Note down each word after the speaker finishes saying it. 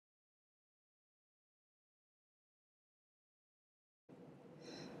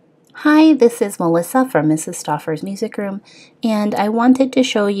Hi, this is Melissa from Mrs. Stauffer's Music Room, and I wanted to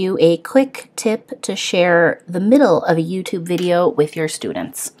show you a quick tip to share the middle of a YouTube video with your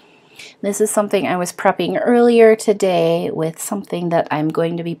students. This is something I was prepping earlier today with something that I'm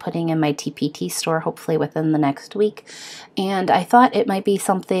going to be putting in my TPT store hopefully within the next week, and I thought it might be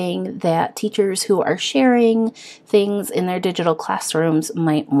something that teachers who are sharing things in their digital classrooms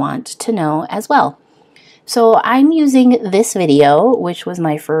might want to know as well. So I'm using this video, which was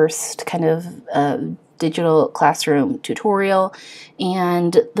my first kind of digital classroom tutorial,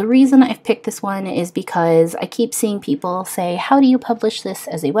 and the reason I've picked this one is because I keep seeing people say, how do you publish this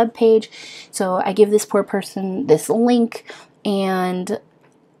as a web page? So I give this poor person this link and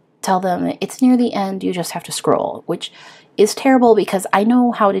tell them it's near the end, you just have to scroll, which is terrible because I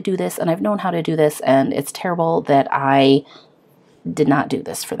know how to do this and I've known how to do this, and it's terrible that I did not do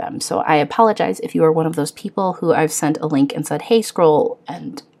this for them. So I apologize if you are one of those people who I've sent a link and said, hey, scroll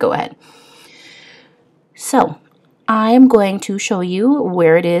and go ahead. So I'm going to show you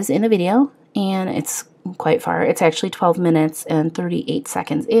where it is in the video, and it's quite far. It's actually 12 minutes and 38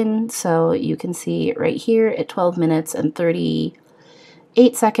 seconds in, so you can see right here at 12 minutes and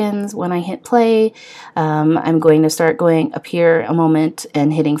 38 seconds when I hit play. I'm going to start going up here a moment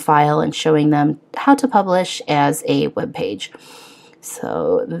and hitting file and showing them how to publish as a web page.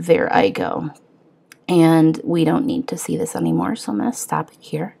 So there I go. And we don't need to see this anymore, so I'm going to stop it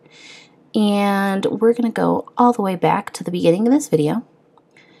here. And we're going to go all the way back to the beginning of this video,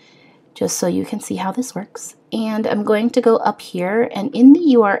 just so you can see how this works. And I'm going to go up here, and in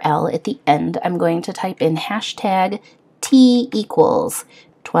the URL at the end, I'm going to type in hashtag T equals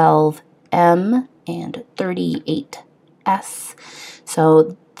 12M and 38S.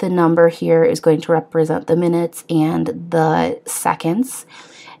 So the number here is going to represent the minutes and the seconds.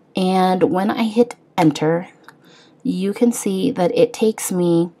 And when I hit enter, you can see that it takes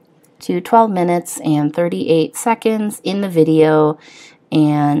me to 12 minutes and 38 seconds in the video,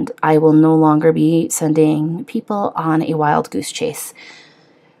 and I will no longer be sending people on a wild goose chase.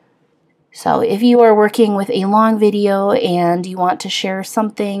 So if you are working with a long video and you want to share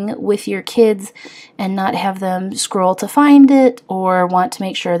something with your kids and not have them scroll to find it, or want to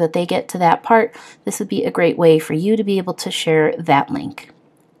make sure that they get to that part, this would be a great way for you to be able to share that link.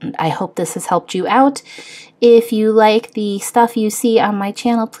 And I hope this has helped you out. If you like the stuff you see on my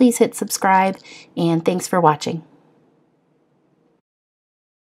channel, please hit subscribe, and thanks for watching.